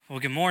Well,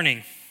 good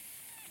morning.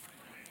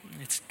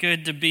 It's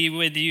good to be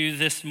with you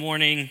this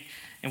morning.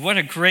 And what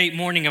a great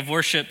morning of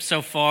worship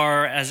so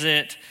far as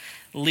it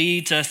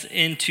leads us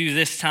into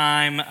this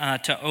time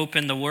to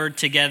open the Word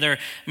together.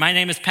 My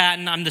name is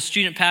Patton. I'm the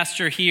student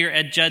pastor here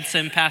at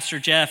Judson. Pastor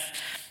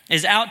Jeff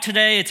is out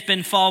today. It's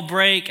been fall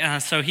break,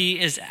 so he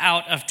is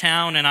out of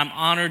town, and I'm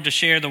honored to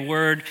share the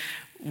Word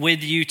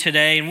with you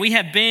today. And we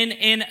have been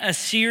in a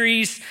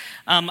series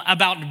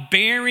about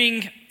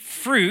bearing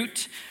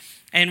fruit.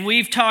 And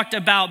we've talked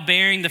about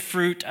bearing the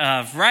fruit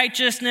of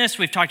righteousness.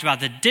 We've talked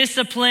about the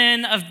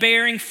discipline of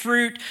bearing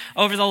fruit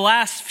over the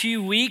last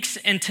few weeks.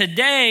 And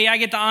today I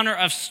get the honor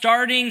of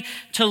starting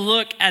to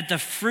look at the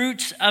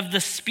fruits of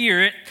the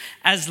Spirit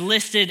as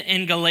listed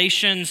in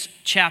Galatians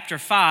chapter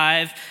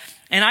 5.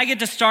 And I get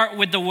to start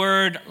with the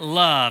word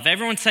love.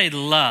 Everyone say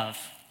love.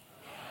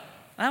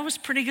 That was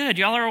pretty good.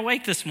 Y'all are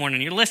awake this morning.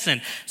 You're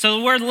listening. So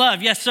the word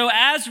love. Yes, so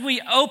as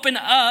we open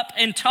up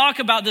and talk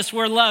about this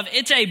word love,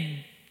 it's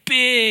a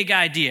big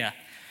idea.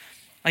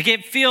 Like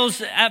it feels,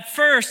 at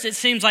first, it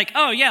seems like,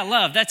 oh yeah,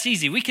 love, that's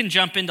easy. We can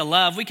jump into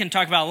love. We can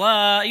talk about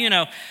love,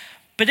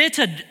 but it's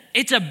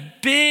a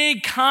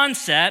big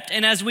concept.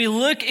 And as we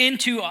look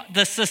into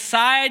the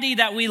society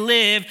that we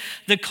live,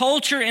 the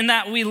culture in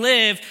that we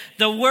live,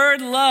 the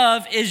word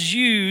love is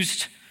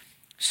used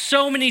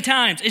so many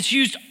times. It's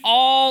used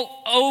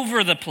all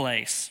over the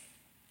place.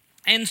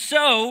 And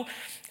so,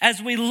 as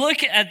we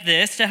look at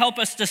this to help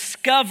us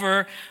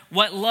discover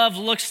what love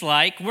looks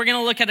like, we're going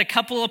to look at a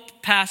couple of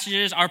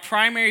passages. Our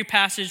primary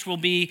passage will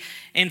be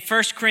in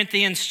 1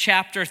 Corinthians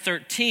chapter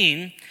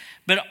 13,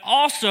 but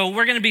also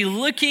we're going to be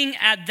looking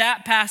at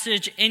that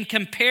passage in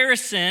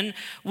comparison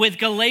with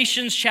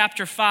Galatians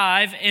chapter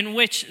 5, in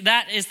which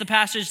that is the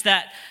passage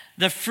that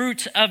the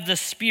fruit of the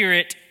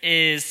Spirit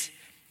is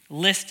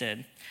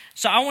listed.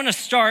 So I want to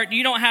start,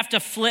 you don't have to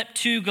flip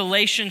to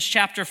Galatians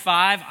chapter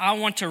 5. I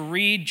want to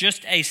read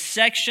just a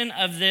section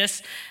of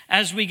this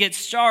as we get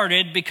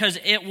started because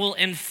it will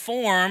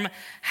inform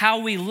how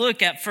we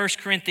look at 1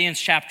 Corinthians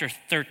chapter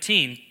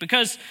 13.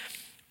 Because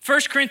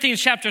 1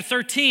 Corinthians chapter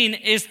 13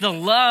 is the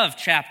love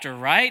chapter,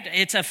 right?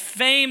 It's a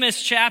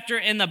famous chapter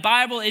in the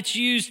Bible. It's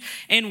used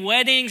in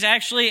weddings.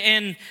 Actually,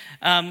 in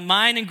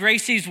mine and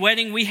Gracie's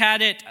wedding, we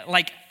had it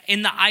like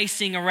in the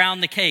icing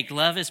around the cake.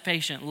 Love is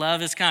patient,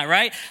 love is kind,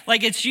 right?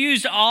 Like it's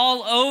used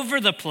all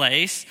over the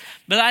place.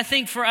 But I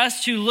think for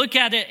us to look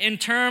at it in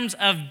terms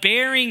of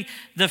bearing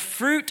the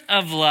fruit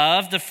of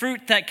love, the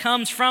fruit that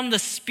comes from the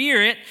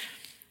Spirit,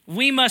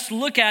 we must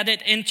look at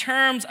it in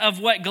terms of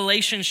what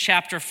Galatians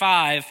chapter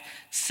 5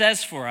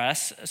 says for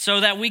us so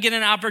that we get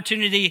an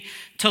opportunity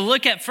to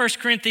look at 1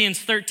 Corinthians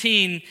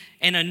 13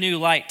 in a new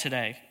light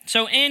today.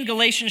 So in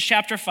Galatians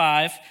chapter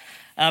 5,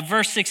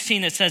 verse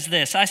 16, it says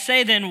this, I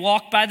say then,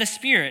 walk by the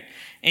Spirit,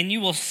 and you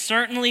will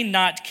certainly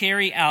not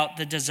carry out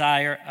the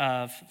desire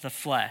of the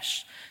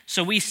flesh.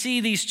 So we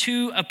see these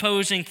two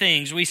opposing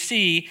things. We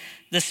see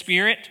the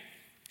Spirit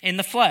and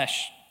the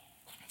flesh.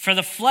 For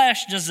the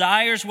flesh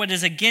desires what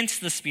is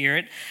against the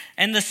Spirit,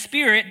 and the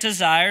Spirit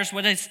desires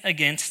what is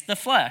against the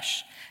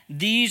flesh.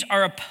 These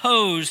are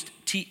opposed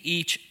to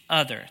each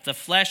other, the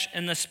flesh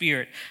and the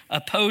Spirit,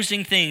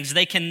 opposing things.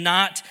 They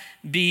cannot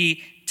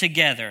be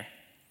together.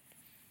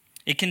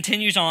 It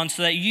continues on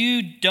so that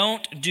you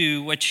don't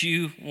do what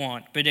you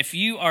want. But if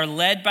you are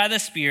led by the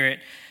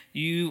Spirit,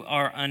 you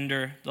are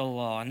under the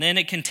law. And then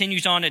it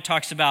continues on. It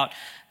talks about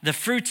the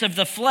fruits of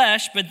the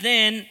flesh. But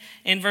then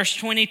in verse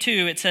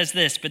 22, it says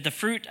this, but the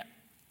fruit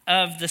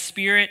of the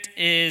Spirit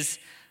is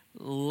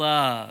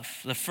love.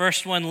 The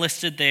first one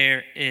listed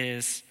there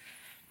is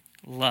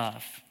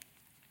love.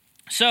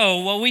 So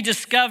what we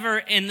discover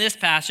in this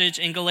passage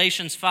in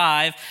Galatians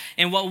 5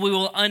 and what we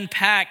will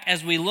unpack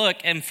as we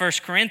look in 1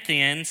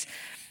 Corinthians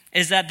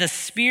is that the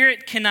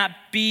Spirit cannot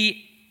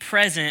be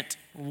present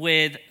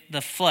with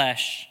the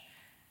flesh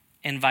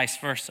and vice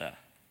versa.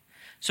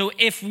 So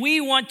if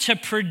we want to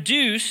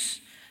produce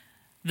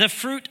the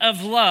fruit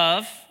of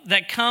love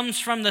that comes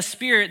from the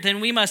Spirit, then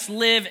we must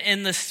live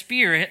in the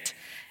Spirit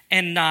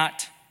and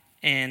not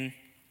in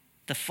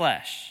the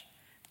flesh.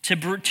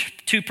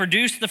 To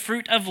produce the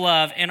fruit of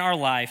love in our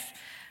life,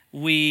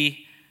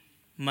 we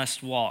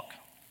must walk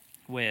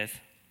with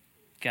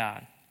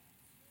God.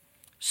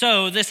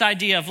 So this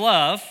idea of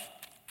love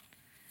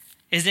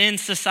is in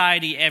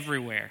society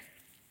everywhere.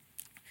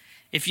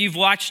 If you've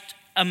watched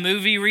a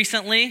movie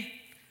recently,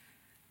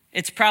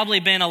 it's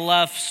probably been a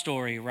love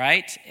story,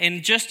 right?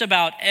 In just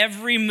about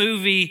every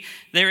movie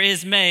there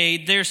is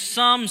made, there's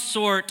some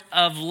sort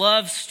of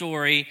love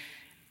story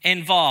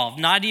involved.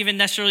 Not even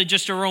necessarily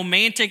just a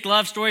romantic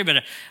love story, but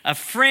a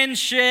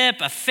friendship,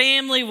 a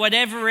family,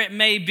 whatever it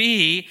may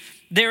be,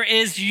 there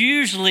is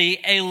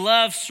usually a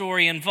love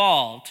story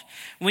involved.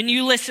 When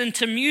you listen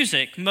to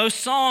music,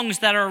 most songs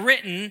that are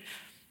written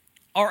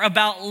are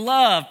about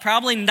love.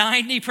 Probably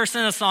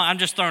 90% of songs, I'm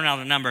just throwing out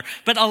a number,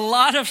 but a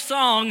lot of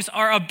songs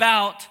are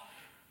about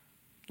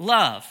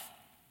love.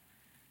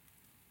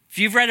 If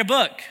you've read a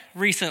book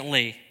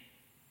recently,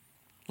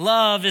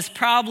 love is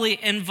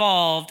probably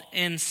involved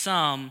in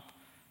some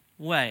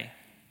way.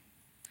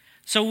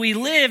 So we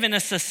live in a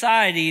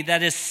society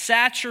that is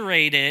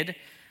saturated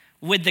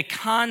with the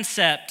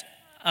concept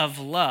of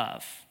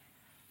love.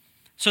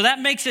 So that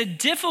makes it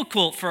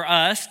difficult for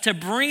us to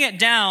bring it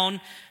down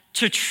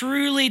to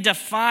truly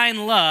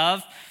define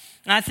love.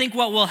 And I think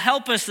what will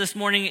help us this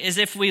morning is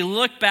if we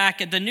look back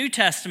at the New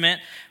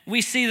Testament,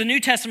 we see the New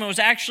Testament was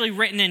actually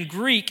written in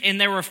Greek, and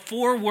there were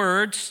 4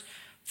 words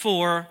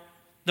for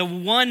the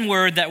one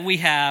word that we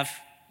have,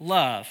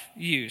 love,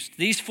 used.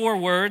 These 4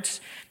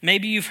 words,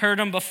 maybe you've heard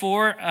them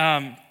before.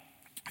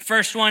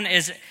 First one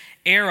is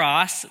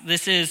eros.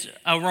 This is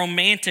a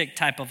romantic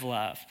type of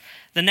love.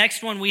 The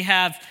next one we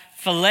have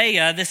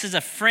philia. This is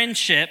a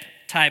friendship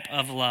type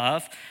of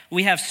love.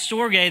 We have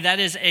storge. That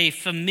is a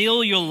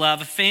familial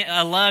love,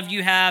 a love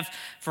you have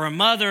for a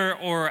mother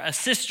or a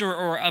sister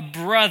or a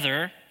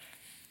brother.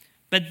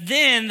 But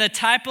then the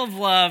type of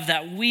love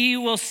that we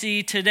will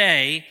see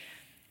today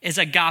is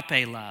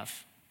agape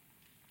love.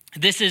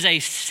 This is a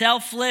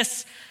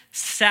selfless,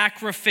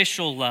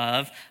 sacrificial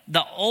love,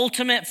 the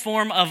ultimate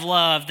form of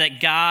love that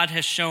God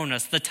has shown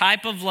us, the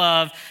type of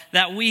love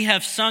that we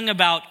have sung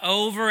about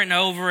over and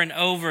over and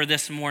over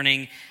this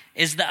morning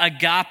is the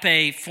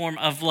agape form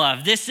of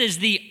love. This is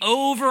the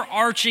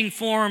overarching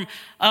form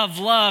of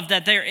love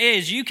that there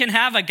is. You can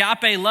have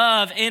agape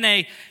love in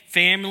a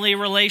family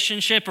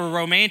relationship or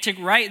romantic,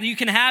 right? You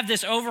can have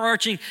this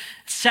overarching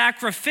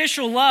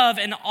sacrificial love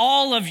in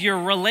all of your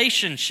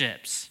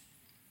relationships.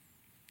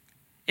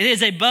 It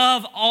is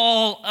above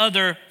all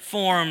other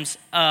forms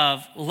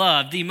of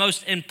love, the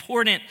most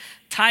important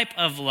type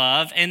of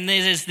love, and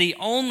it is the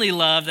only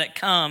love that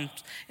comes,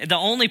 the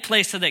only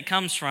place that it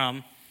comes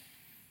from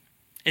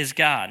is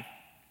God.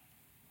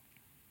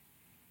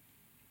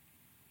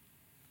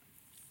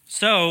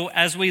 So,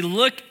 as we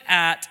look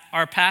at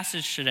our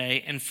passage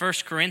today in 1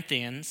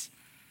 Corinthians,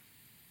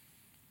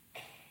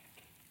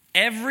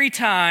 every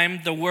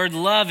time the word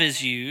love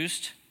is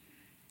used,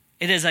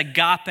 it is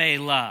agape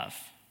love.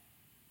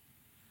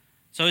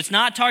 So it's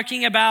not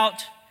talking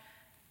about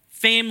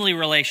family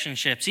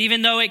relationships,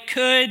 even though it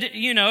could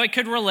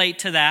relate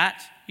to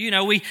that.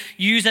 We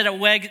use it at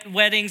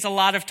weddings a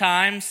lot of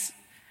times.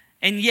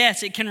 And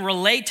yes, it can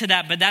relate to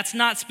that, but that's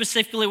not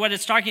specifically what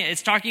it's talking about.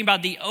 It's talking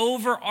about the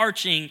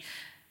overarching,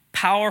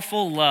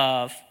 powerful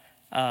love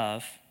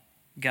of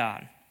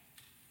God.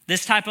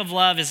 This type of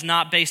love is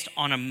not based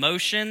on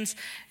emotions.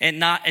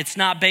 It's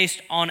not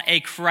based on a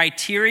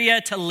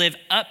criteria to live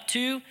up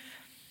to.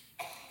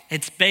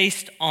 It's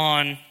based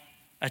on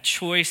a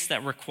choice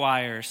that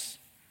requires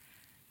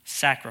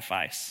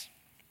sacrifice.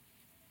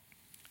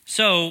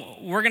 So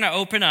we're going to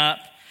open up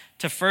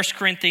to 1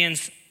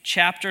 Corinthians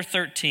chapter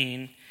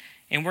 13,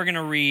 and we're going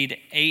to read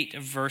 8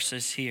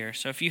 verses here.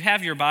 So if you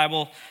have your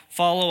Bible,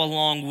 follow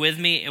along with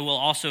me. It will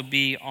also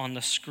be on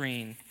the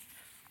screen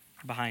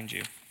behind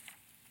you.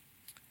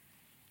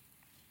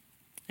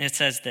 And it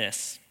says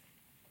this: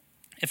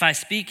 "If I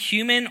speak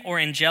human or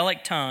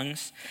angelic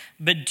tongues,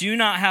 but do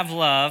not have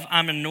love,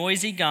 I'm a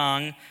noisy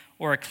gong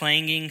or a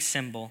clanging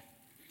cymbal.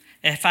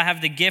 If I have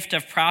the gift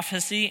of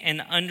prophecy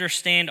and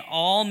understand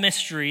all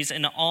mysteries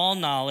and all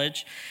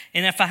knowledge,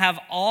 and if I have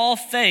all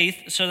faith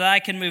so that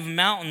I can move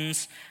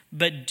mountains,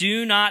 but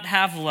do not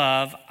have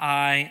love,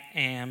 I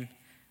am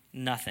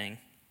nothing.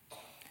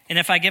 And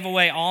if I give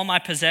away all my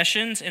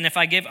possessions, and if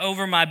I give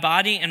over my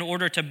body in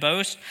order to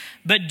boast,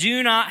 but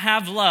do not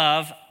have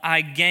love, I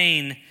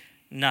gain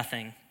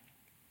nothing.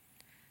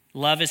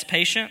 Love is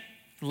patient,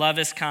 love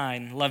is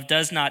kind, love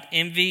does not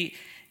envy,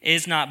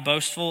 is not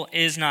boastful,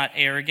 is not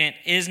arrogant,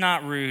 is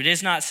not rude,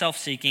 is not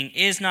self-seeking,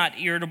 is not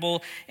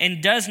irritable,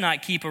 and does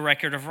not keep a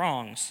record of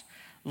wrongs.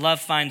 Love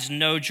finds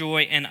no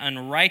joy in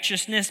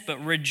unrighteousness, but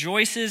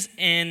rejoices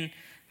in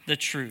the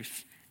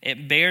truth.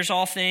 It bears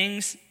all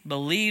things,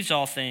 believes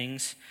all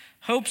things,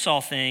 hopes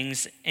all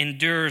things,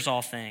 endures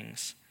all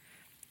things.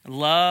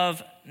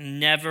 Love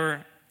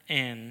never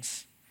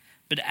ends.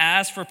 But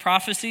as for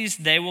prophecies,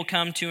 they will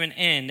come to an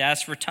end.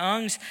 As for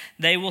tongues,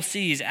 they will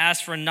cease. As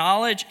for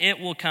knowledge, it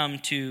will come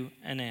to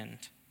an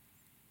end."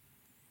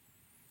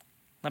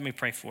 Let me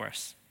pray for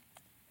us.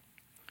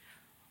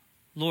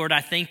 Lord, I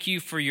thank you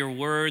for your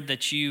word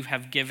that you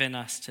have given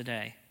us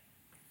today.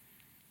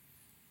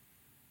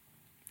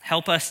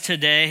 Help us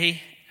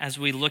today, as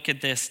we look at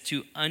this,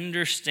 to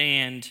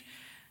understand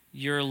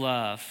your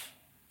love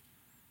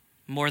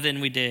more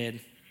than we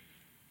did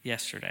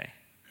yesterday.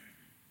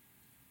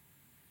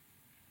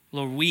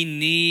 Lord, we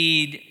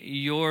need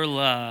your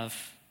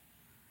love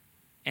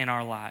in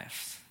our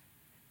lives.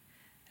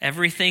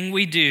 Everything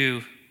we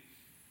do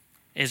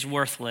is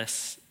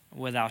worthless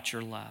without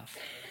your love.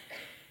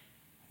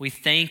 We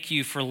thank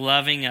you for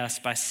loving us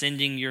by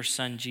sending your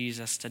son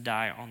Jesus to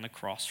die on the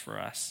cross for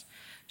us,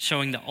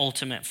 showing the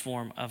ultimate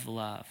form of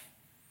love.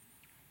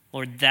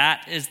 Lord,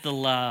 that is the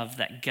love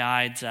that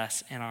guides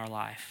us in our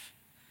life.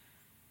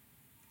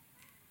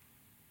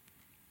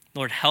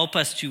 Lord, help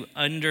us to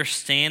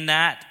understand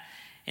that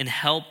and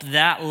help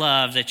that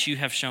love that you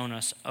have shown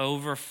us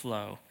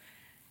overflow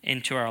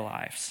into our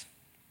lives.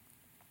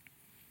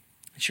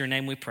 It's your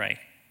name we pray.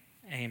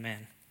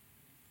 Amen.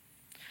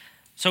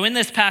 So in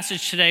this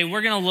passage today,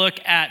 we're going to look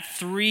at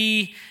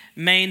three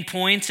main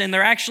points, and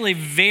they're actually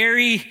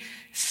very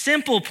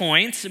simple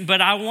points, but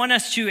I want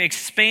us to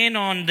expand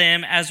on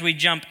them as we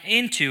jump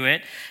into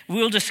it.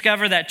 We'll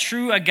discover that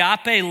true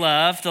agape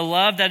love, the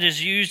love that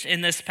is used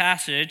in this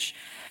passage,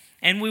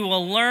 and we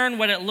will learn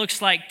what it looks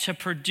like to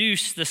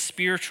produce the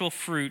spiritual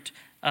fruit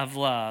of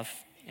love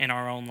in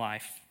our own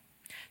life.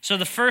 So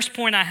the first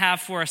point I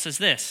have for us is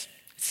this.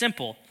 It's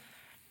simple.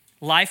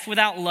 Life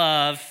without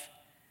love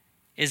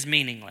is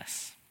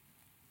meaningless.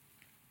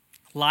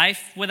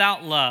 Life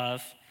without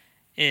love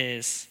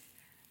is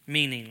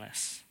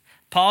meaningless.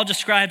 Paul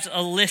describes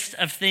a list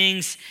of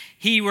things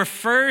he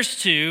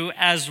refers to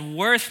as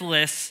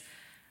worthless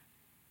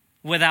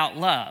without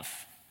love.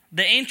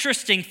 The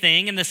interesting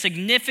thing and the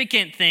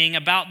significant thing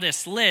about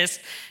this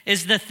list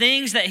is the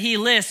things that he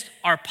lists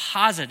are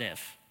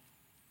positive.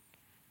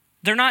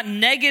 They're not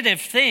negative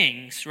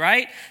things,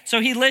 right? So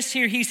he lists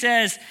here, he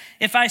says,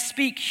 if I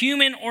speak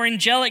human or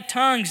angelic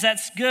tongues,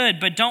 that's good,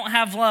 but don't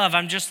have love,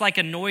 I'm just like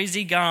a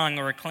noisy gong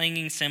or a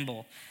clanging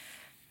cymbal.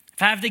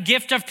 If I have the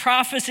gift of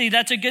prophecy,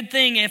 that's a good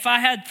thing. If I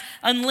had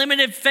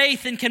unlimited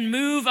faith and can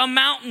move a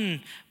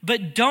mountain,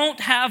 but don't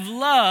have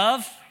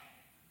love,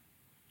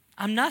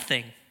 I'm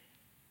nothing.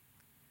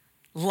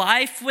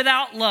 Life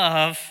without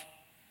love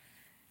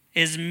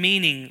is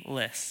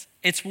meaningless.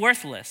 It's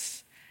worthless.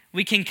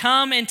 We can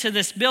come into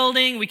this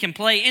building, we can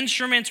play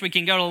instruments, we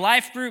can go to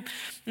life group,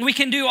 we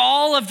can do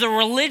all of the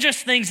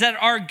religious things that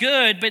are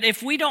good, but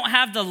if we don't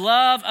have the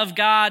love of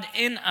God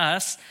in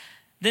us,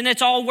 then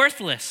it's all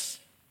worthless.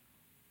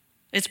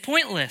 It's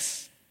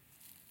pointless.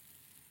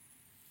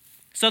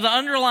 So the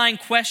underlying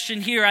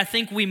question here I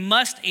think we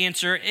must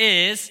answer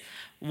is,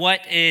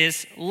 what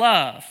is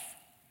love?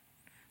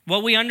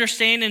 What we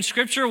understand in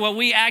Scripture, what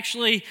we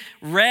actually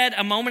read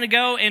a moment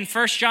ago in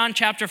 1 John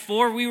chapter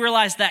 4, we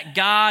realize that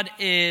God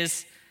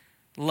is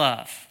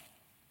love.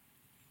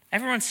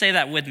 Everyone say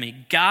that with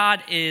me.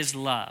 God is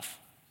love.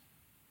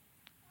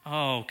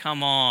 Oh,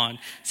 come on.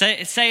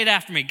 Say it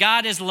after me.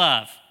 God is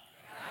love.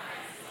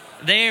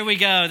 There we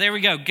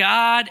go.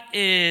 God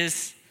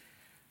is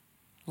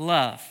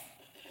love.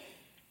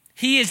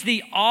 He is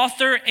the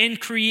author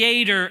and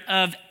creator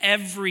of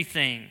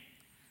everything.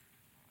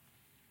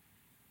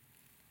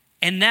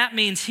 And that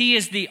means he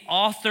is the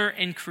author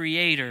and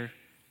creator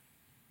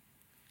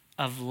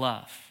of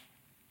love.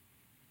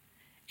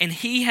 And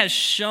he has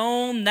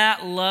shown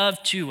that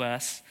love to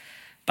us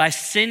by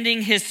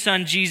sending his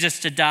son Jesus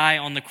to die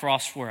on the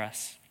cross for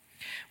us.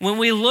 When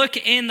we look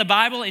in the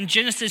Bible in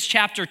Genesis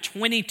chapter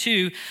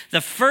 22,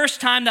 the first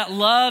time that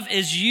love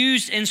is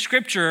used in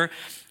Scripture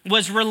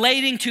was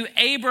relating to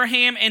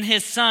Abraham and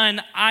his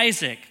son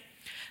Isaac.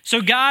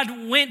 So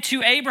God went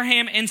to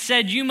Abraham and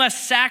said, you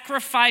must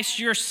sacrifice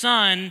your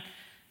son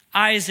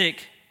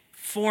Isaac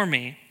for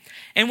me.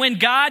 And when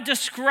God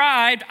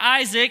described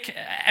Isaac,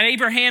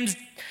 Abraham's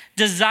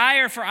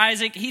desire for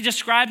Isaac, he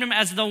described him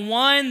as the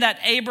one that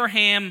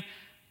Abraham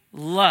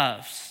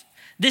loves.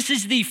 This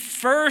is the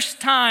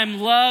first time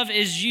love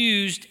is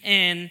used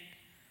in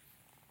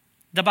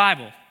the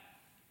Bible.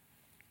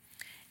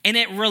 And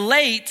it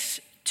relates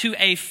to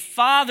a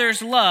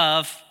father's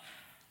love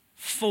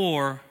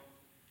for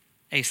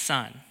a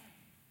son.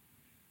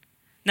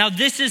 Now,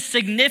 this is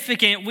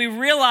significant. We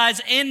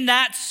realize in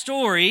that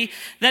story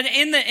that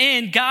in the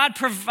end, God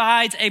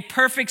provides a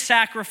perfect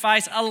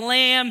sacrifice, a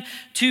lamb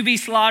to be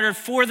slaughtered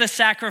for the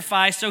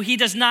sacrifice, so he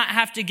does not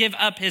have to give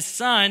up his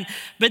son.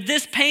 But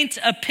this paints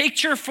a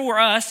picture for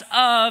us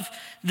of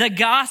the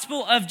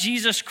gospel of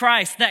Jesus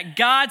Christ, that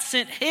God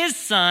sent his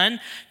son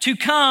to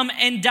come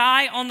and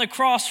die on the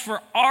cross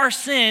for our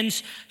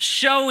sins,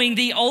 showing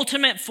the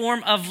ultimate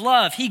form of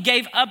love. He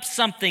gave up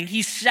something.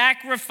 He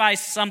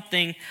sacrificed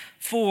something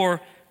for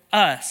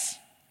us.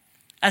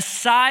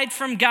 Aside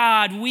from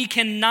God, we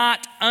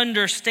cannot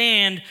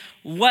understand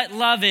what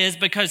love is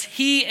because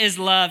he is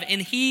love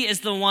and he is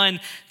the one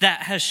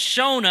that has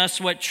shown us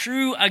what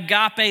true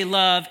agape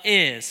love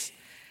is.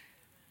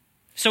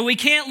 So we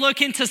can't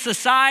look into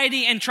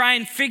society and try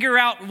and figure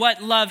out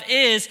what love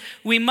is.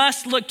 We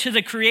must look to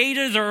the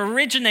creator, the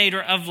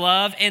originator of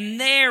love, and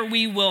there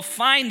we will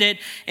find it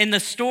in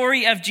the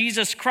story of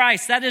Jesus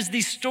Christ. That is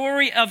the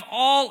story of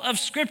all of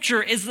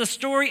Scripture, is the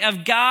story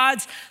of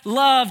God's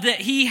love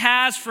that he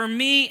has for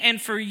me and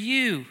for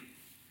you.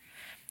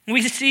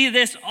 We see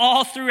this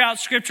all throughout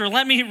Scripture.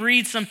 Let me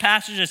read some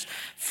passages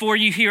for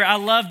you here. I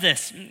love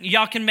this.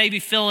 Y'all can maybe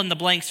fill in the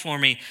blanks for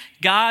me.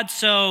 God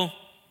so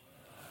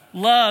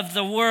loved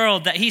the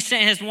world that he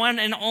sent his one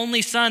and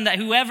only son, that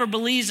whoever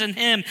believes in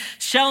him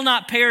shall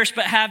not perish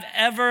but have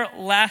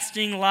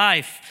everlasting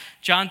life.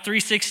 John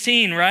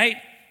 3:16, right?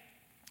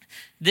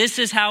 This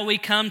is how we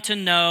come to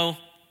know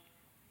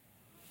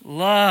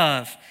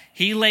love.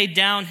 He laid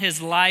down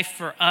his life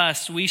for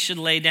us. We should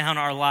lay down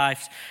our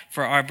lives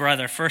for our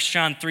brother. 1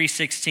 John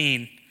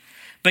 3:16.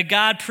 But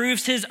God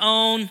proves his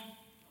own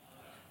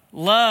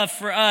love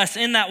for us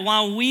in that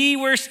while we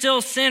were still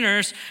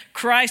sinners,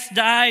 Christ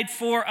died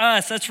for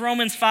us. That's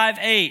Romans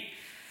 5:8.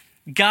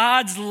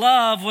 God's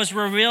love was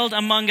revealed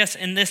among us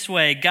in this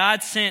way.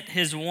 God sent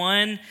his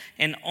one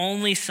and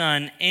only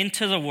Son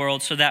into the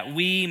world so that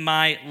we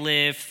might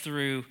live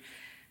through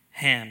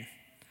him.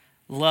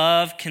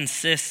 Love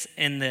consists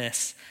in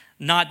this,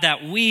 not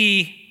that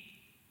we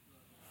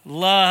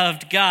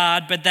loved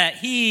God, but that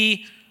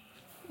he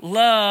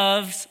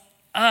loves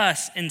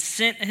us and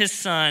sent his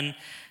Son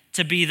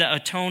to be the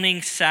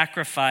atoning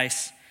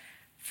sacrifice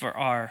for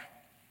our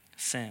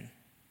sin.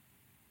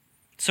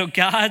 So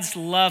God's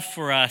love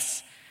for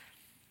us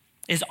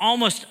is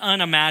almost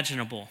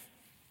unimaginable.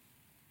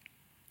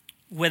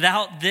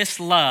 Without this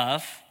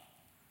love,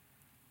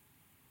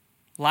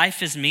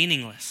 life is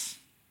meaningless.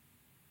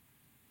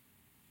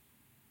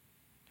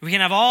 We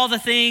can have all the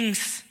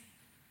things,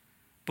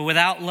 but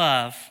without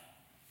love,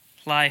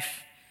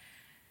 life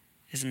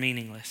is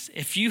meaningless.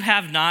 If you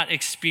have not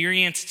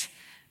experienced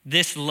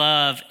this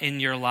love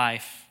in your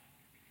life,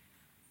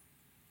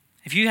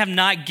 if you have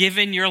not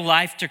given your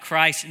life to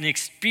Christ and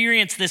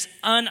experienced this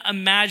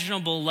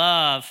unimaginable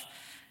love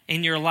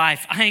in your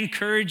life, I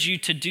encourage you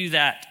to do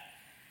that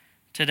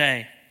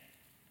today.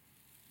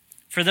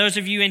 For those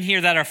of you in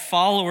here that are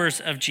followers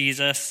of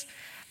Jesus,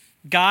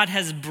 God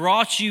has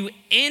brought you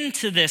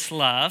into this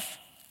love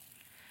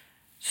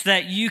so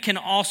that you can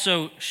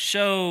also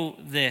show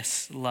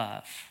this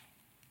love.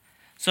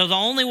 So the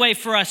only way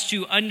for us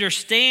to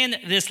understand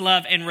this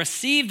love and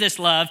receive this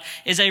love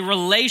is a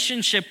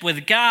relationship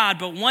with God.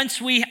 But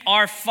once we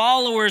are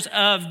followers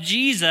of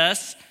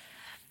Jesus,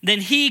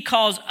 then he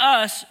calls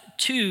us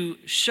to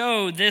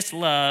show this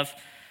love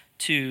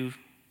to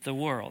the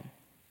world.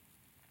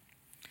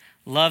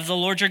 Love the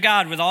Lord your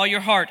God with all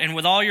your heart and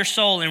with all your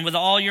soul and with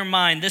all your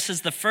mind. This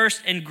is the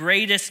first and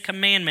greatest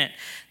commandment.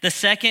 The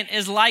second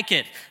is like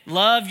it.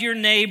 Love your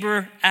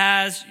neighbor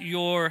as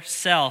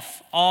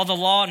yourself. All the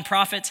law and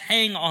prophets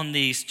hang on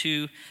these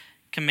two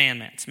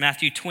commandments.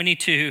 Matthew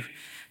 22,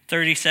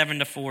 37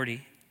 to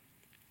 40.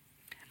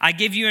 I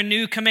give you a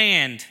new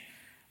command.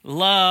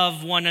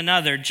 Love one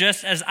another.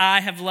 Just as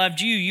I have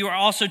loved you, you are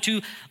also to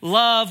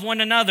love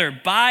one another.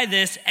 By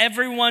this,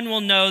 everyone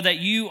will know that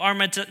you are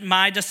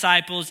my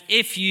disciples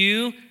if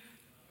you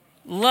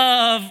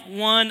love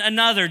one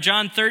another.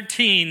 John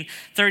 13,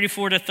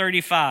 34 to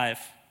 35.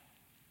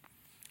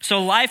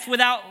 So life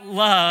without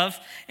love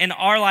in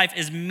our life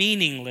is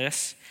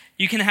meaningless.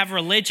 You can have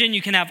religion,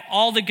 you can have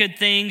all the good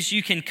things,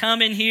 you can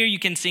come in here, you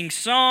can sing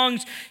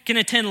songs, you can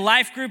attend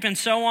life group and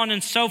so on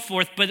and so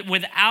forth, but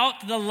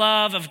without the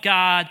love of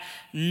God,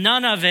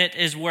 none of it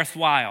is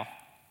worthwhile.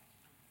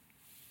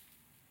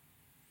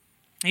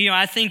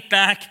 I think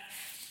back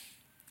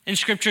in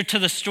Scripture to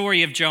the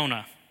story of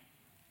Jonah.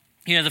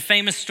 The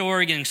famous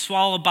story, getting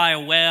swallowed by a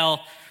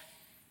whale.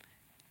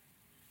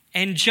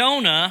 And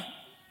Jonah,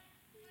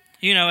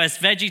 as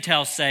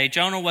VeggieTales say,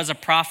 Jonah was a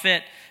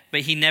prophet, but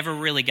he never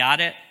really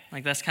got it.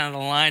 Like that's kind of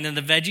the line in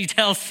the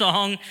VeggieTales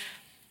song.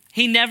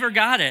 He never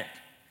got it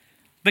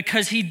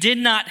because he did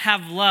not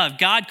have love.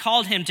 God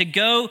called him to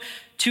go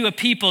to a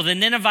people, the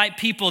Ninevite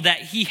people that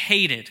he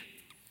hated.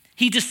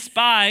 He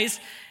despised,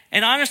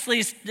 and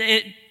honestly,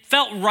 it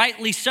felt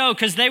rightly so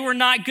because they were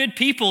not good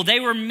people.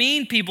 They were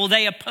mean people.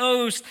 They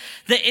opposed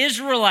the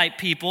Israelite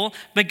people,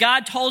 but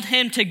God told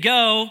him to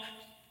go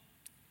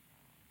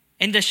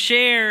and to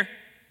share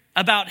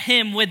about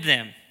him with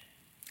them,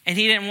 and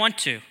he didn't want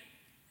to.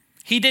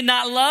 He did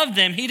not love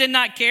them. He did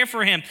not care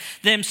for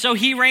them. So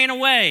he ran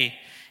away,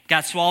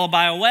 got swallowed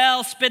by a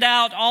whale, spit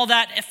out, all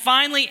that. It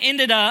finally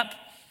ended up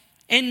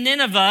in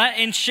Nineveh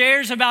and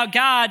shares about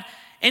God.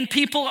 And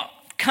people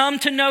come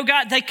to know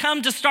God. They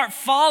come to start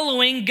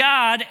following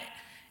God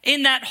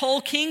in that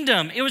whole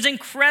kingdom. It was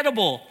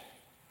incredible.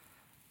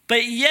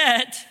 But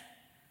yet,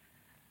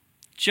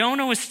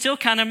 Jonah was still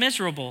kind of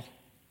miserable.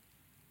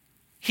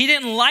 He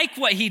didn't like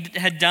what he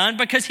had done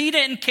because he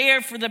didn't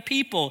care for the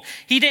people.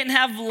 He didn't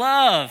have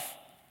love.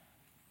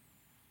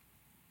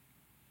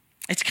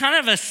 It's kind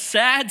of a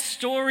sad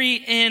story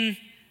in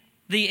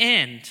the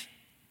end.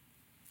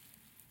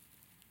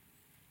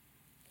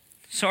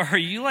 So are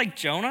you like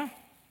Jonah?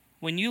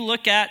 When you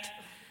look at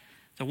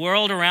the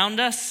world around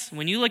us,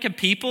 when you look at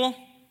people,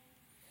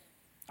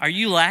 are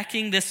you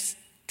lacking this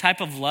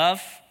type of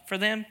love for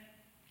them?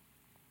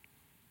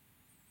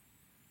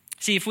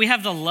 See, if we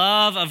have the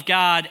love of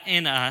God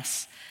in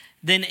us,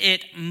 then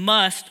it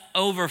must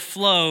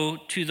overflow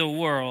to the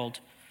world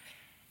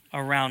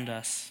around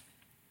us.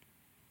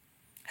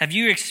 Have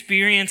you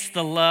experienced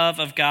the love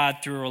of God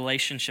through a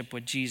relationship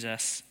with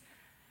Jesus?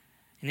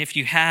 And if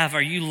you have,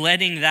 are you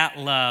letting that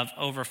love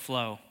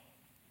overflow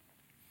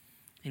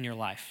in your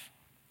life?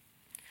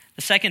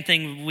 The second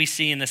thing we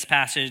see in this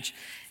passage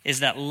is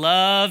that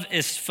love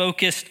is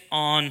focused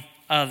on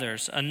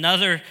others.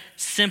 Another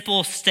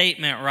simple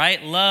statement,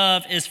 right?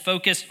 Love is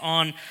focused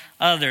on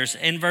others.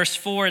 In verse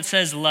 4, it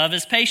says, love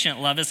is patient,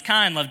 love is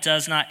kind, love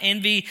does not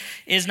envy,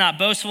 is not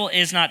boastful,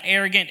 is not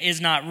arrogant, is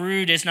not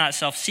rude, is not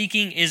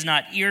self-seeking, is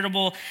not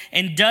irritable,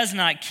 and does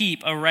not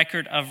keep a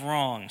record of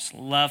wrongs.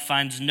 Love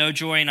finds no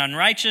joy in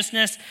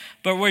unrighteousness,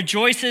 but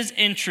rejoices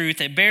in truth.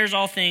 It bears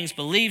all things,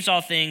 believes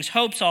all things,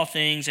 hopes all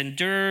things,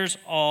 endures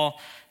all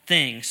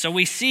things. So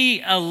we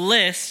see a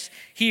list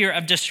here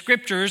of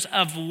descriptors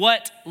of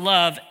what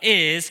love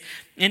is,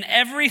 and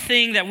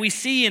everything that we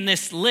see in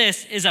this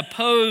list is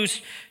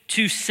opposed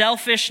to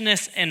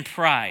selfishness and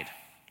pride.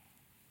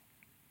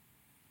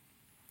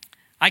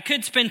 I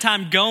could spend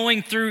time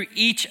going through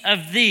each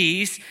of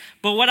these,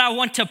 but what I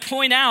want to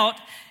point out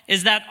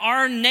is that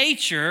our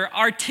nature,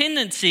 our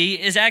tendency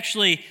is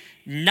actually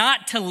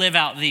not to live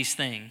out these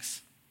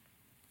things.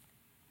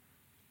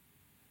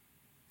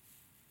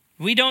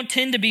 We don't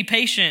tend to be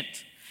patient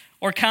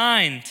or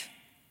kind.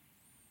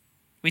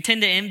 We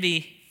tend to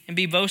envy and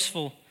be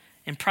boastful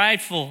and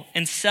prideful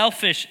and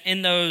selfish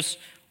in those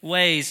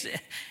ways.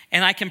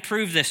 And I can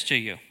prove this to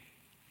you.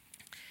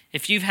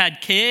 If you've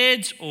had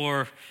kids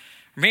or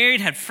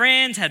married, had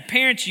friends, had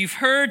parents, you've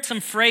heard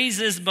some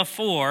phrases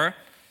before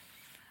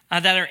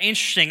that are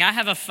interesting. I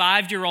have a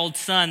 5-year-old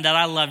son that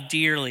I love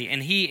dearly,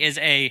 and he's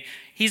a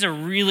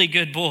really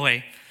good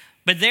boy.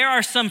 But there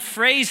are some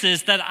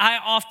phrases that I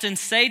often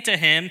say to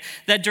him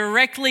that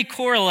directly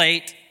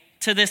correlate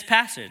to this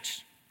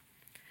passage.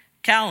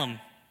 Callum,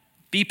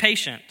 be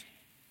patient.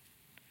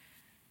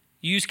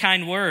 Use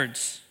kind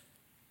words.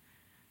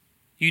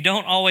 You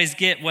don't always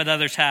get what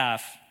others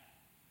have.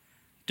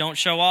 Don't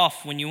show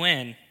off when you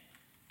win.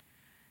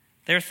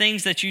 There are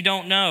things that you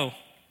don't know.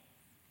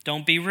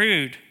 Don't be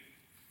rude.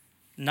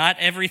 Not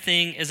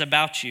everything is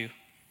about you.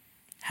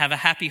 Have a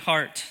happy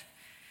heart.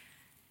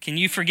 Can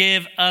you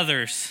forgive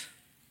others?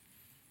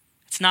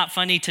 It's not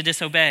funny to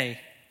disobey,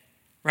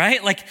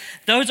 right? Like,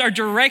 those are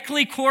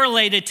directly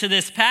correlated to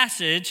this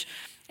passage,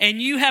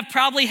 and you have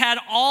probably had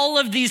all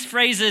of these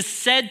phrases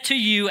said to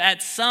you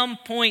at some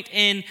point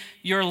in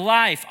your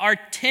life. Our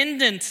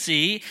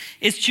tendency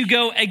is to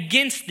go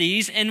against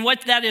these, and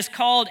what that is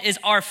called is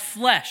our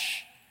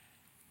flesh.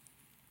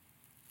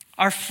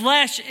 Our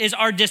flesh is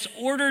our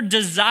disordered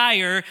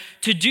desire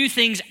to do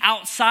things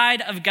outside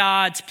of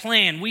God's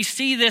plan. We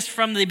see this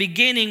from the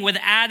beginning with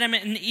Adam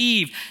and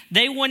Eve.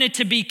 They wanted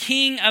to be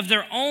king of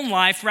their own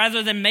life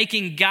rather than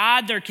making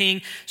God their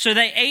king. So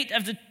they ate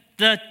of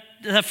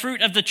the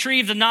fruit of the tree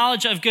of the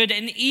knowledge of good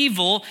and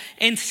evil,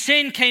 and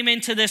sin came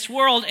into this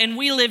world, and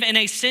we live in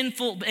a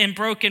sinful and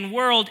broken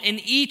world, and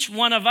each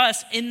one of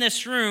us in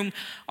this room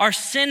are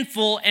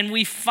sinful, and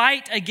we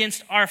fight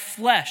against our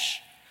flesh.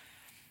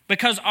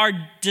 Because our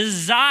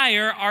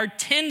desire, our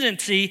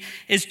tendency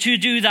is to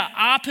do the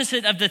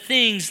opposite of the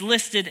things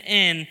listed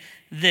in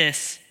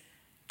this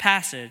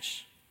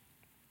passage.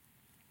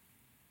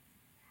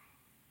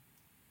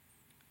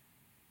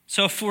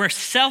 So if we're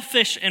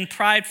selfish and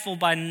prideful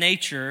by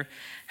nature,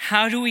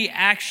 how do we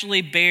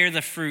actually bear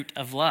the fruit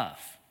of love?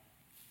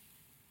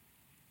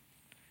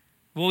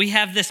 Well, we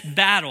have this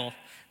battle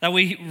that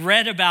we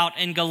read about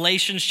in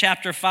Galatians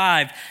chapter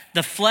 5,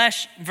 the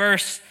flesh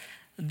versus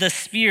the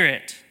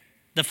spirit.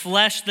 The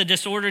flesh, the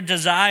disordered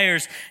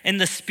desires,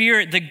 and the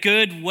spirit, the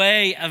good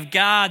way of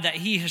God that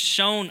he has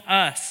shown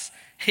us,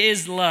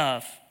 his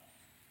love.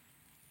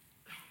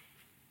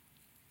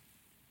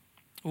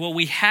 What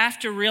we have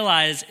to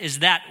realize is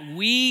that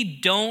we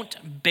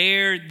don't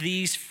bear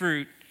these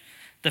fruit,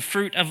 the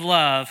fruit of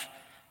love,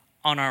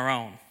 on our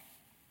own.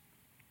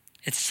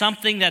 It's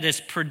something that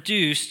is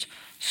produced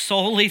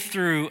solely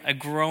through a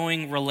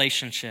growing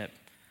relationship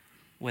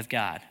with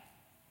God.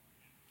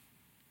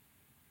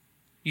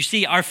 You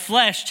see, our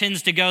flesh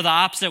tends to go the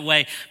opposite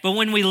way. But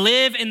when we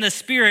live in the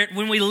Spirit,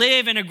 when we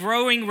live in a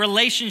growing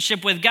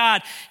relationship with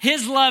God,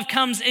 his love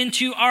comes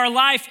into our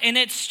life and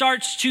it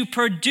starts to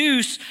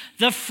produce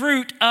the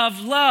fruit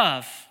of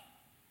love.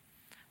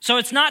 So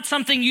it's not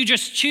something you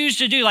just choose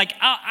to do, like,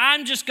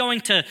 I'm just going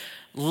to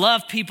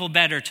love people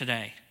better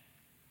today.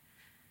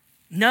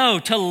 No,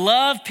 to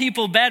love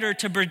people better,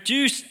 to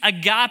produce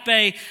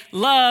agape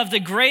love, the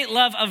great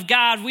love of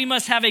God, we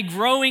must have a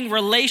growing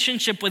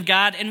relationship with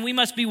God, and we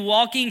must be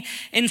walking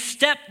in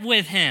step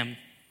with him.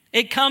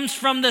 It comes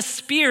from the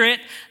Spirit,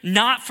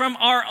 not from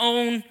our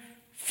own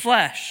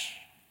flesh.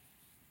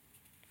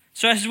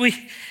 So as we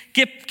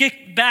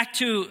get back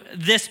to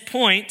this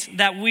point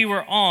that we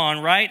were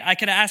on, right? I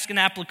could ask an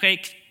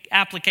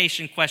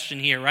application question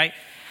here, right?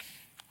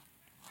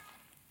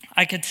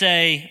 I could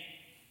say,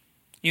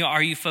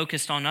 are you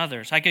focused on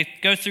others? I could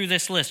go through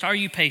this list. Are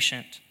you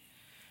patient?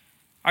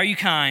 Are you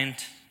kind?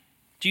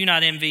 Do you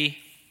not envy?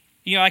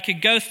 I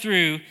could go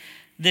through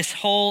this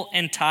whole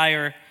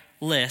entire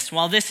list.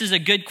 While this is a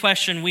good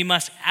question, we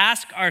must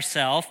ask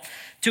ourselves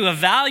to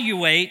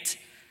evaluate.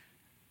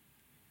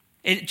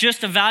 It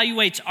just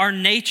evaluates our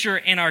nature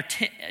and our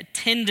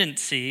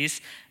tendencies,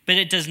 but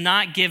it does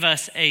not give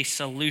us a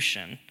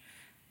solution.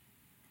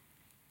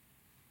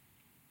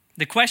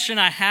 The question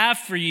I have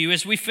for you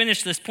as we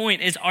finish this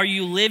point is, are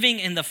you living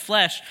in the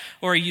flesh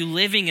or are you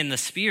living in the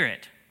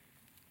Spirit?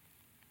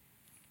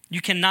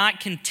 You cannot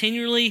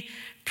continually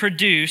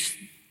produce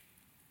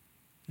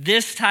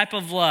this type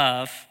of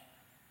love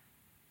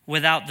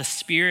without the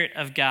Spirit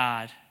of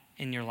God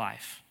in your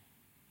life.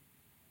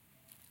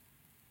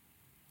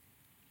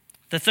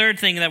 The third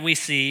thing that we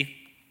see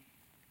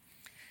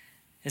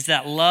is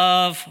that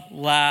love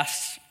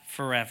lasts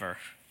forever.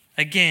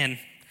 Again,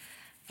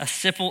 a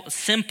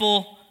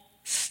simple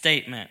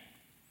statement.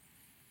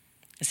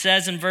 It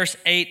says in verse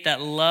 8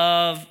 that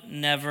love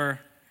never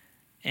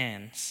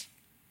ends.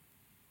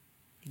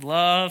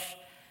 Love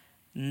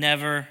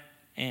never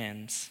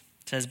ends.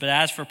 It says, but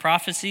as for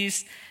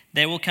prophecies,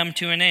 they will come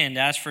to an end.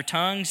 As for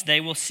tongues,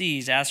 they will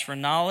cease. As for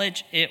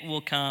knowledge, it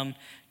will come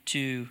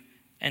to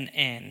an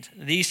end.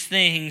 These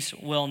things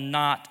will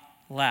not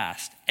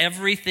last.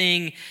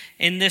 Everything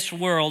in this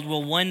world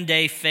will one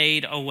day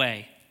fade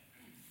away.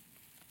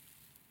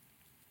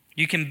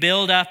 You can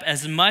build up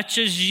as much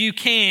as you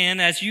can,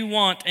 as you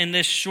want in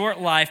this short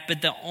life,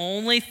 but the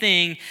only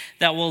thing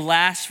that will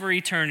last for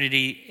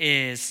eternity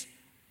is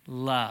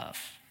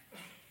love.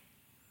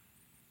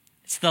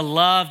 It's the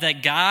love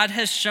that God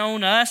has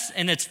shown us,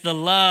 and it's the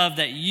love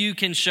that you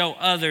can show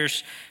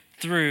others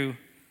through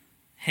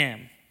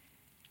Him.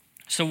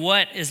 So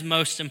what is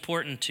most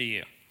important to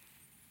you?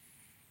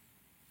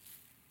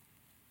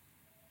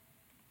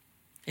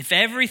 If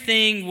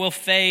everything will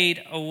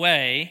fade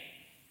away,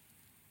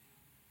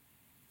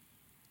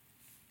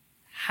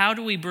 how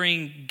do we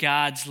bring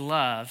God's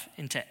love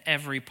into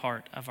every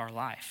part of our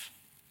life?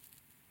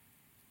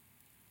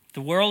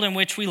 The world in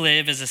which we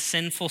live is a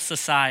sinful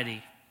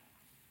society.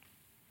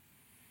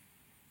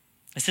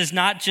 This is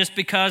not just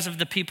because of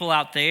the people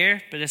out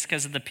there, but it's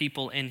because of the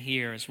people in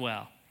here as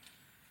well.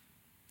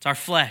 It's our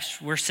flesh.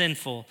 We're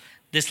sinful.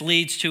 This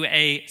leads to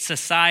a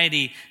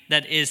society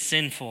that is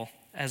sinful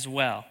as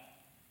well.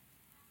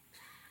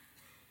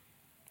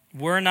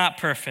 We're not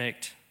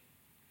perfect.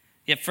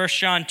 Yet 1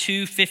 John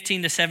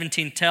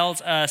 2:15-17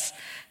 tells us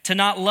to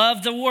not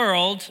love the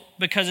world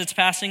because it's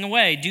passing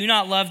away. Do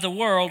not love the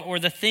world or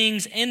the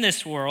things in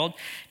this world.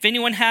 If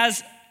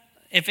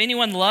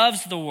anyone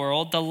loves the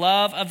world, the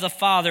love of the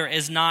Father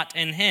is not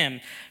in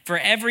him. For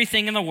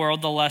everything in the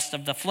world, the lust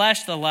of the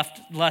flesh, the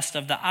lust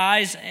of the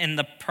eyes, and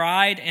the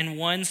pride in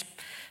one's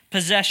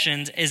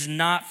possessions is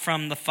not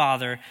from the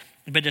Father,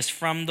 but is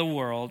from the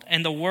world.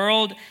 And the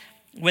world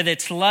with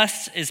its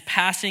lusts is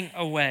passing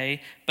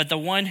away, but the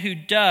one who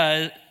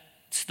does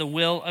the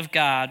will of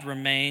God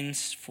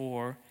remains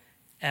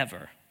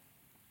forever.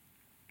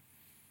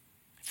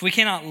 If we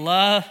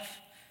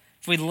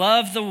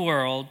love the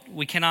world,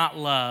 we cannot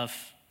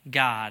love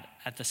God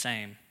at the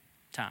same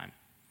time.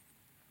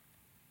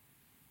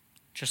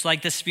 Just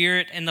like the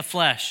spirit and the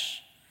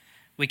flesh,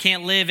 we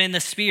can't live in the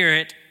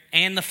spirit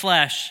and the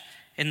flesh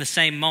in the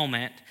same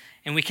moment,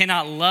 and we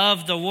cannot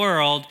love the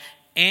world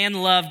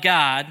and love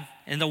God,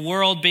 and the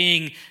world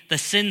being the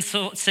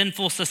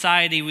sinful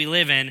society we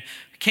live in.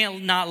 We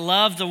can't not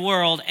love the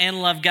world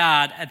and love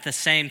God at the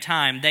same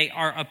time. They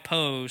are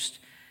opposed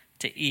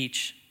to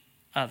each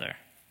other.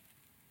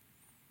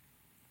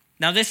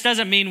 Now, this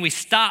doesn't mean we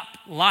stop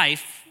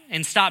life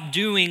and stop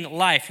doing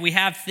life. We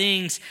have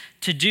things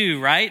to do,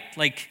 right?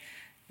 Like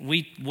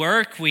we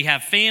work, we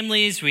have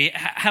families, we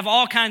have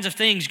all kinds of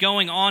things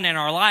going on in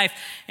our life,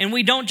 and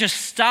we don't just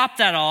stop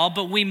that all,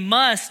 but we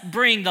must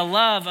bring the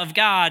love of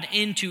God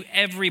into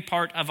every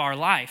part of our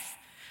life.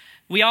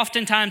 We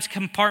oftentimes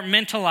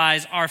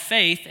compartmentalize our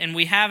faith, and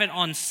we have it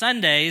on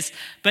Sundays,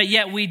 but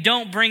yet we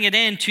don't bring it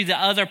into the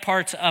other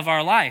parts of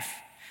our life.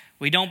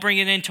 We don't bring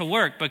it into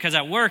work, because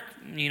at work,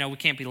 we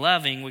can't be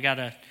loving. We got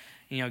to,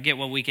 get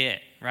what we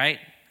get, right?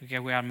 We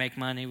got to make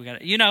money. We got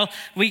to,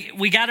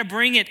 we got to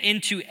bring it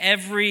into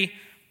every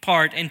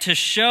part. And to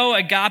show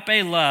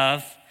agape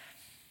love,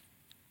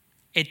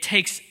 it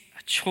takes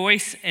a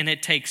choice and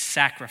it takes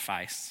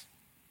sacrifice.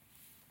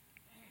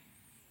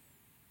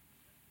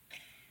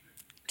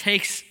 It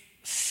takes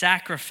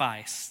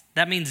sacrifice.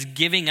 That means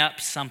giving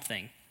up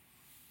something.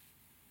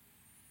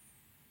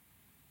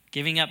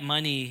 Giving up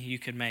money you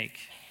could make.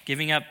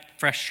 Giving up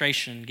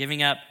frustration.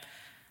 Giving up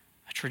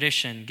a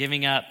tradition.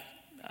 Giving up,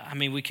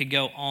 we could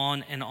go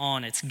on and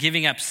on. It's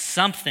giving up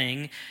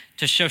something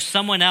to show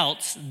someone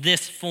else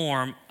this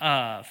form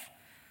of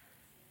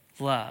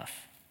love.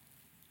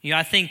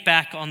 I think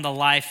back on the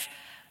life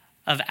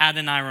of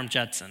Adoniram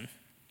Judson.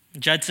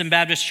 Judson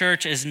Baptist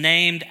Church is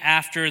named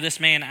after this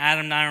man,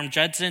 Adoniram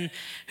Judson,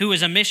 who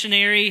was a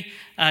missionary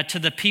to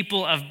the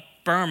people of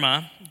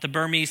Burma, the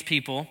Burmese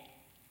people.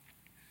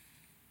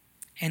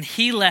 And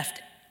he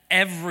left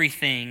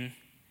everything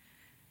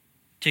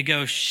to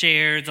go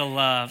share the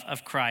love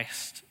of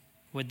Christ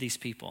with these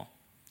people.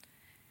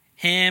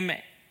 Him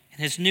and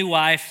his new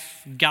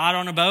wife got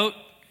on a boat,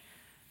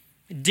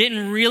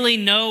 didn't really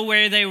know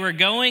where they were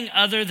going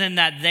other than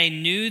that they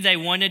knew they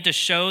wanted to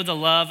show the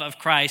love of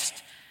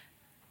Christ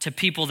to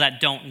people that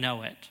don't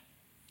know it.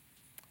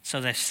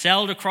 So they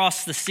sailed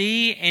across the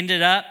sea,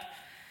 ended up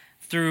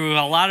through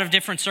a lot of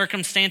different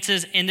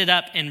circumstances, ended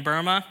up in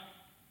Burma.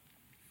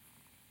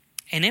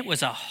 And it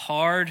was a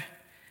hard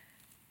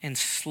and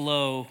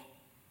slow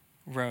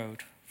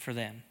road for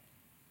them.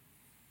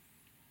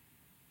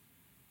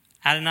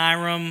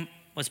 Adoniram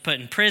was put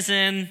in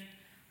prison.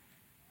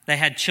 They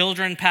had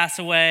children pass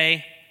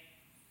away.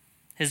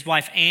 His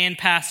wife Anne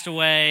passed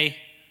away.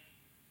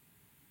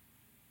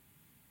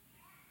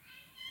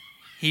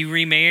 He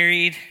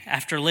remarried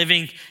after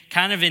living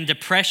kind of in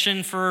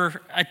depression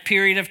for a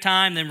period of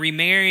time, then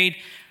remarried,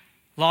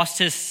 lost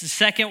his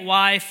second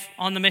wife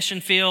on the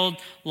mission field,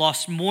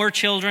 lost more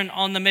children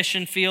on the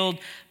mission field,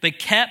 but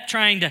kept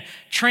trying to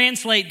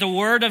translate the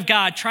word of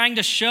God, trying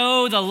to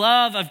show the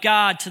love of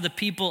God to the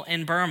people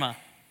in Burma.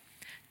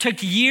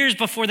 Took years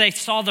before they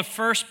saw the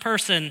first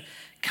person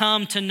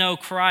come to know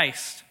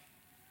Christ.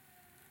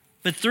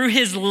 But through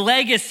his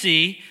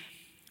legacy,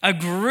 a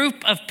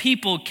group of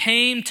people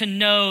came to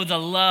know the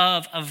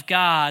love of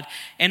God.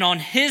 And on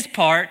his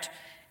part,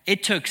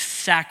 it took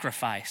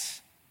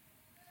sacrifice.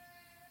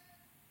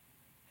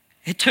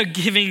 It took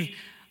giving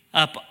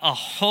up a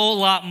whole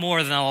lot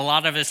more than a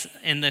lot of us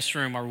in this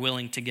room are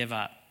willing to give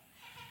up.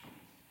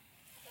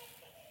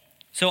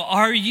 So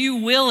are you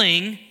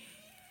willing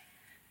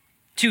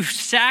to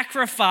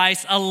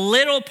sacrifice a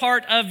little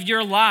part of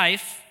your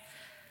life,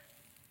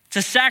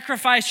 to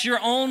sacrifice your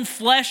own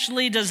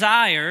fleshly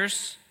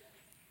desires,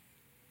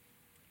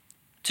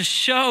 to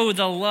show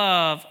the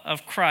love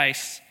of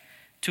Christ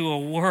to a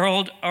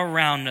world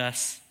around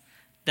us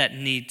that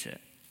needs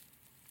it?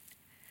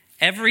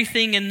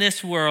 Everything in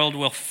this world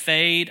will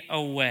fade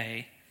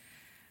away.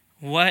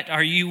 What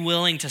are you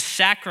willing to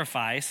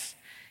sacrifice?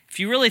 If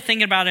you really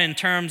think about it in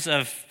terms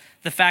of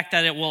the fact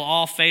that it will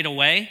all fade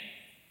away,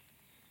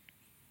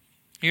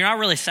 you're not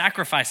really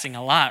sacrificing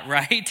a lot,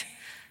 right?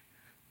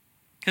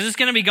 Because it's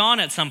going to be gone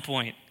at some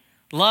point.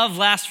 Love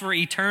lasts for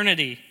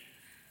eternity.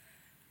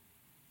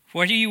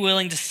 What are you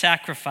willing to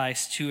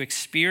sacrifice to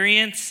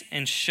experience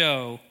and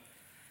show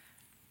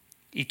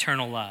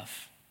eternal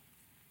love?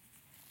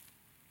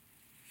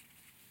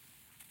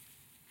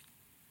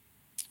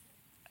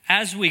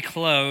 As we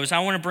close, I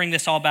want to bring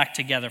this all back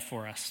together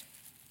for us.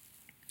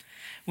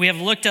 We have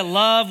looked at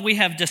love. We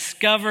have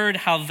discovered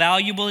how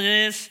valuable it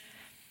is,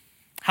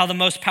 how the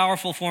most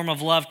powerful form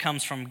of love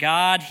comes from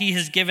God. He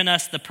has given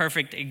us the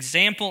perfect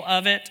example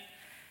of it,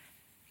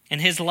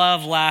 and his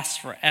love lasts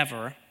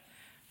forever.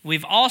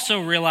 We've also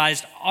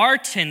realized our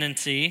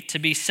tendency to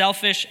be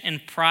selfish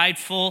and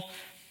prideful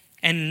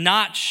and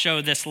not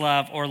show this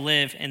love or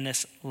live in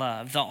this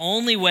love. The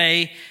only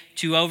way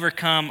to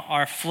overcome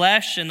our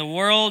flesh in the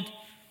world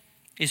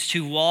is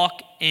to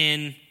walk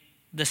in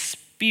the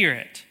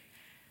Spirit.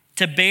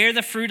 To bear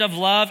the fruit of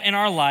love in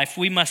our life,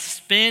 we must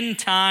spend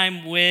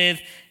time with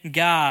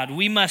God.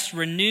 We must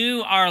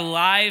renew our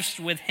lives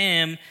with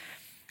him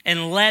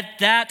and let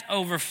that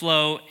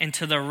overflow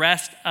into the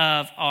rest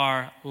of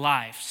our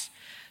lives.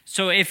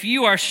 So if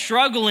you are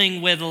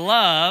struggling with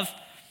love,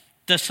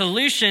 the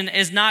solution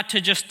is not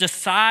to just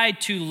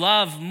decide to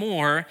love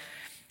more.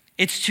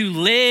 It's to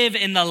live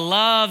in the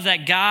love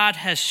that God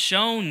has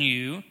shown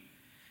you,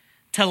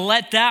 to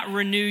let that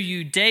renew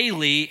you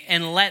daily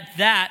and let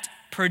that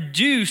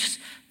produce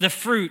the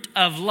fruit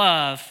of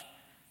love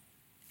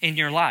in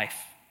your life.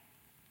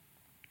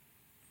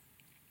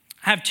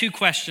 I have two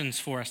questions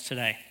for us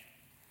today.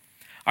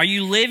 Are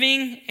you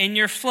living in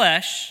your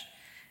flesh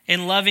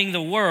and loving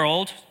the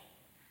world,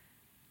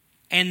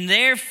 and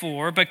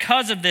therefore,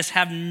 because of this,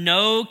 have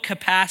no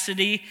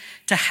capacity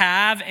to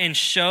have and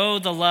show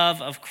the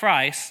love of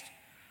Christ?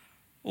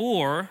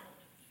 Or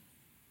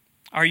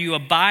are you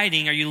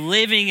abiding, are you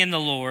living in the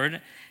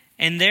Lord,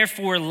 and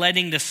therefore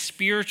letting the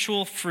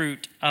spiritual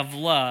fruit of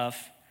love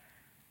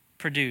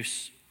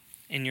produce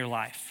in your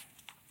life?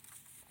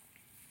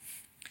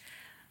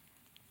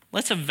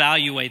 Let's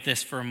evaluate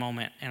this for a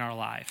moment in our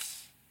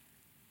lives.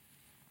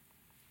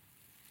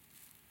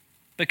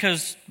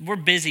 Because we're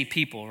busy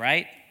people,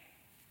 right?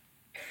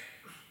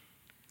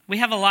 We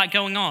have a lot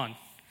going on.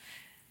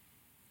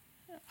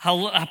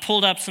 I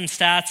pulled up some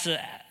stats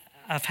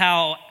of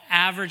how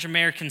average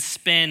Americans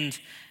spend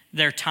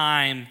their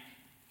time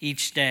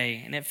each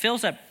day, and it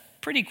fills up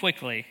pretty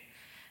quickly.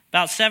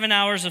 About 7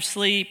 hours of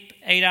sleep,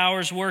 8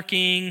 hours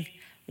working,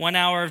 1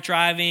 hour of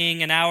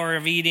driving, an hour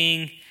of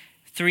eating,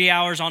 3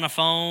 hours on a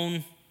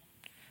phone,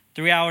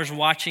 3 hours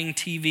watching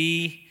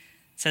TV.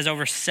 It says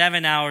over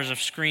 7 hours of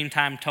screen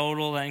time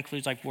total. That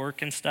includes like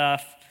work and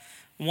stuff.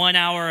 1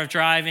 hour of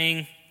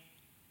driving.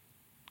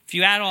 If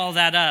you add all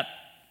that up,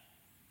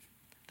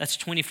 that's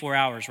 24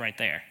 hours right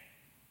there.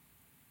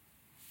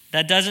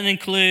 That doesn't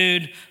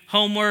include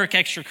homework,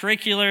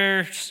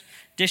 extracurriculars,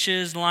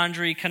 dishes,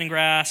 laundry, cutting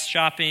grass,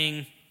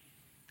 shopping,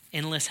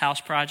 endless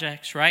house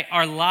projects, right?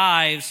 Our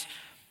lives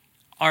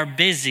are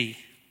busy.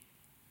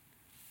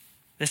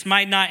 This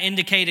might not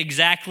indicate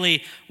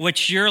exactly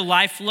what your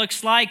life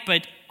looks like,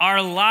 but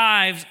our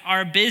lives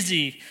are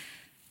busy.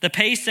 The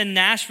pace in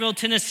Nashville,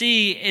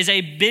 Tennessee is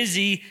a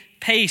busy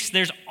pace.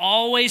 There's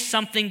always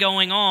something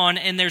going on,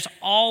 and there's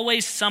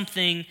always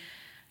something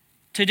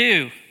to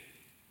do.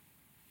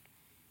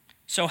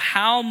 So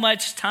how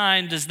much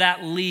time does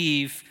that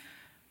leave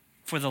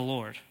for the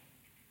Lord?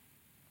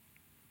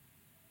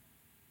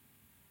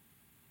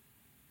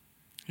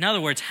 In other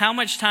words, how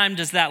much time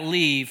does that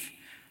leave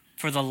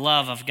for the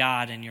love of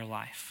God in your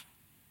life?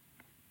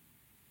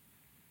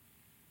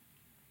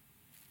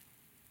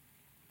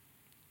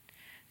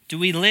 Do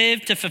we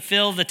live to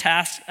fulfill the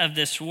tasks of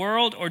this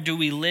world, or do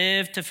we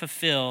live to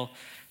fulfill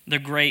the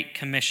Great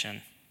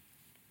Commission?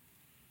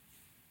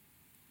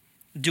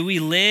 Do we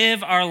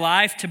live our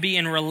life to be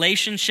in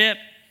relationship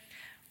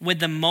with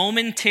the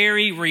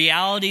momentary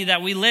reality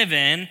that we live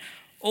in,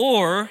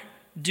 or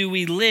do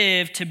we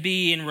live to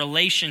be in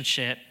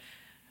relationship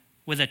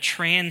with a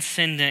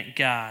transcendent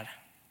God?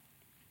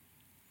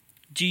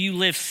 Do you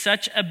live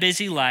such a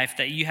busy life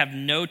that you have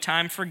no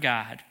time for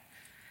God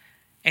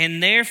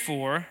and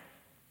therefore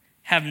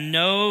have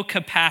no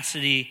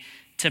capacity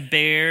to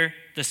bear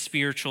the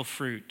spiritual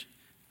fruit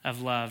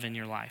of love in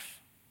your life?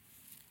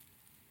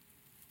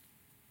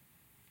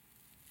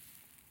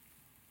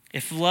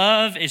 If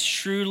love is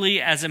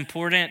truly as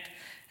important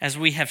as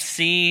we have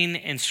seen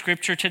in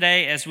Scripture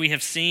today, as we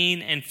have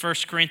seen in 1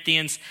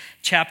 Corinthians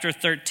chapter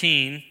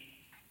 13,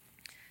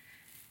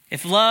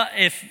 if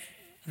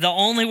the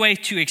only way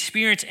to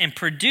experience and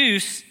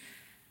produce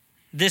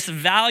this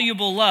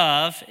valuable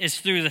love is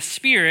through the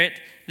Spirit,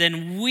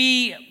 then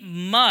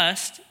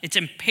it's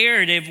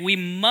imperative, we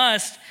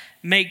must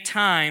make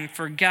time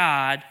for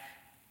God.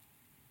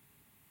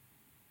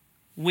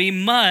 We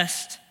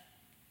must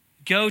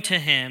go to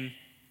Him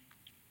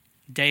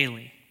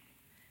daily.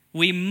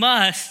 We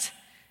must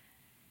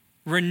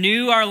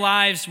renew our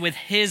lives with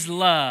His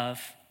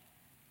love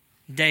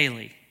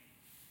daily.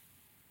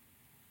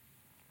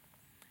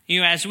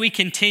 As we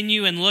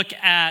continue and look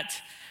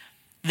at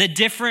the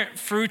different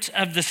fruits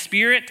of the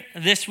Spirit,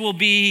 this will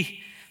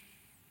be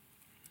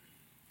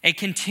a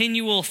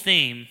continual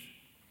theme.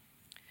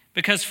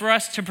 Because for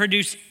us to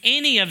produce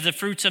any of the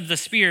fruits of the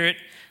Spirit,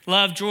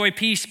 love, joy,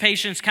 peace,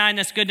 patience,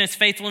 kindness, goodness,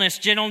 faithfulness,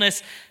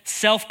 gentleness,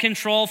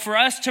 self-control, for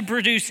us to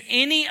produce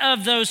any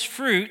of those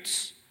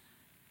fruits,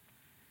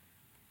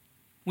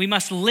 we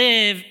must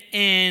live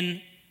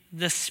in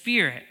the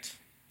Spirit.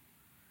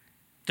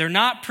 They're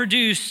not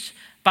produced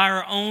by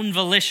our own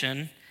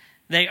volition.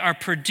 They are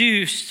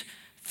produced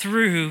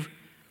through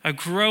a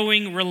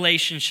growing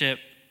relationship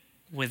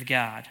with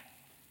God.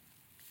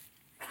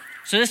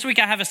 So this week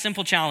I have a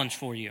simple challenge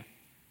for you.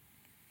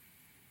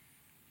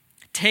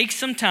 Take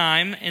some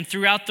time and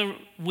throughout the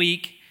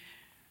week,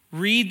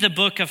 read the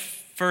book of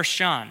 1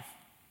 John.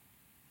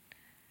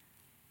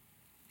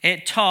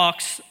 It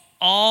talks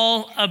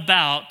all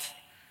about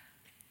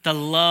the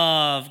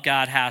love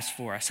God has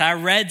for us. I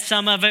read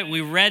some of it.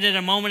 We read it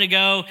a moment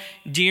ago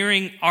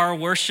during our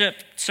worship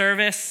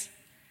service.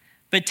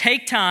 But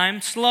take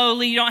time,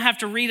 slowly. You don't have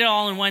to read it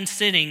all in one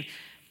sitting.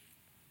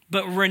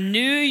 But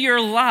renew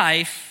your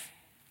life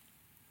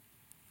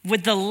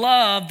with the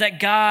love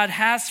that God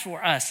has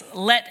for us.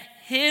 Let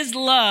His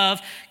love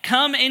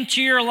come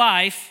into your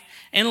life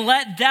and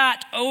let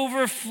that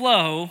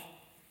overflow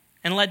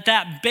and let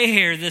that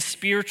bear the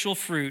spiritual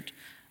fruit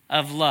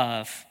of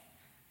love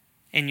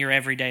in your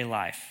everyday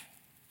life.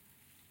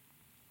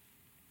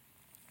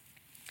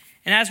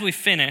 And as we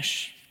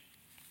finish,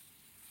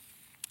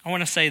 I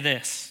want to say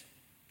this.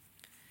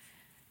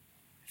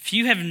 If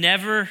you have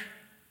never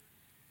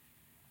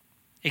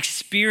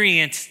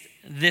experienced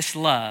this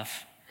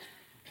love,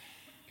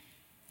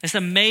 this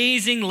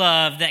amazing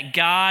love that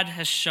God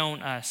has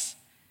shown us,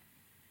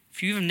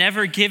 if you've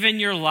never given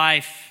your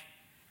life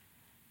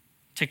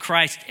to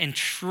Christ and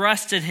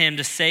trusted Him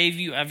to save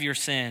you of your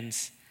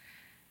sins,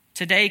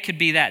 today could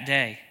be that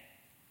day.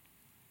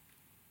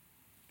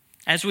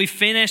 As we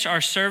finish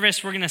our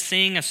service, we're going to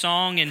sing a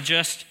song in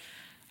just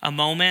a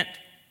moment.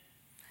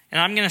 And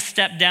I'm going to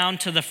step down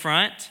to the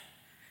front.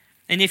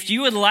 And if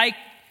you would like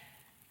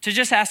to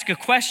just ask a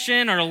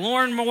question or to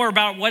learn more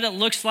about what it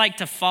looks like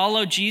to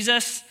follow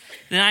Jesus,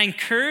 then I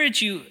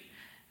encourage you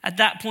at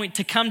that point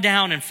to come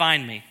down and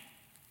find me.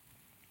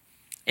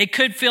 It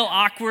could feel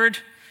awkward.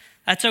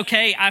 That's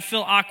okay. I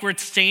feel awkward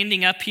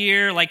standing up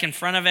here like in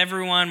front of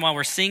everyone while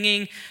we're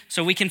singing.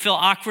 So we can feel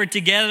awkward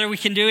together. We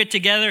can do it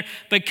together.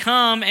 But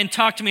come and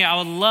talk to me. I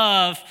would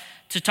love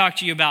to talk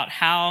to you about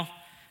how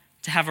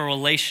to have a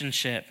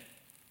relationship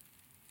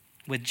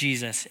with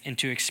Jesus and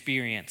to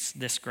experience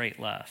this great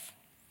love.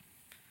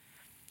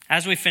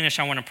 As we finish,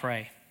 I want to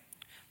pray.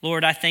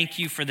 Lord, I thank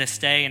you for this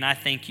day, and I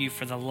thank you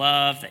for the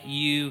love that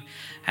you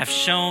have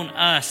shown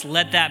us.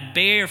 Let that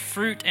bear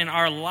fruit in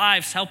our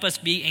lives. Help us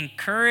be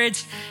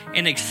encouraged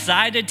and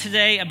excited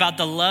today about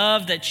the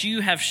love that you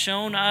have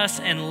shown us,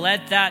 and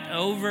let that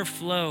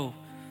overflow.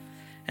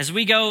 As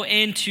we go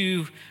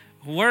into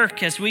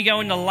work, as we go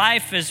into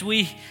life, as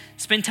we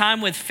spend time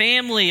with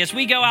family, as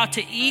we go out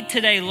to eat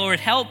today,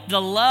 Lord, help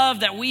the love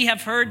that we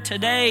have heard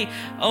today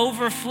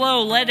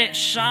overflow. Let it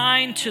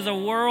shine to the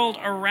world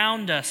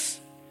around us.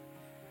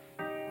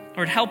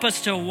 Lord, help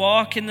us to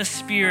walk in the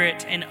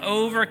Spirit and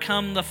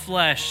overcome the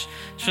flesh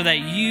so that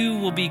you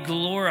will be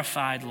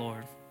glorified,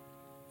 Lord.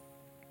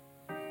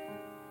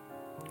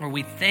 Lord,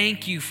 we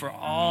thank you for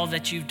all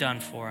that you've done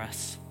for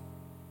us.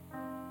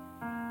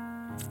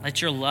 Let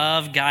your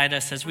love guide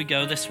us as we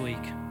go this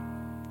week.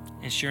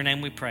 In your name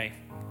we pray.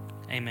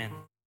 Amen.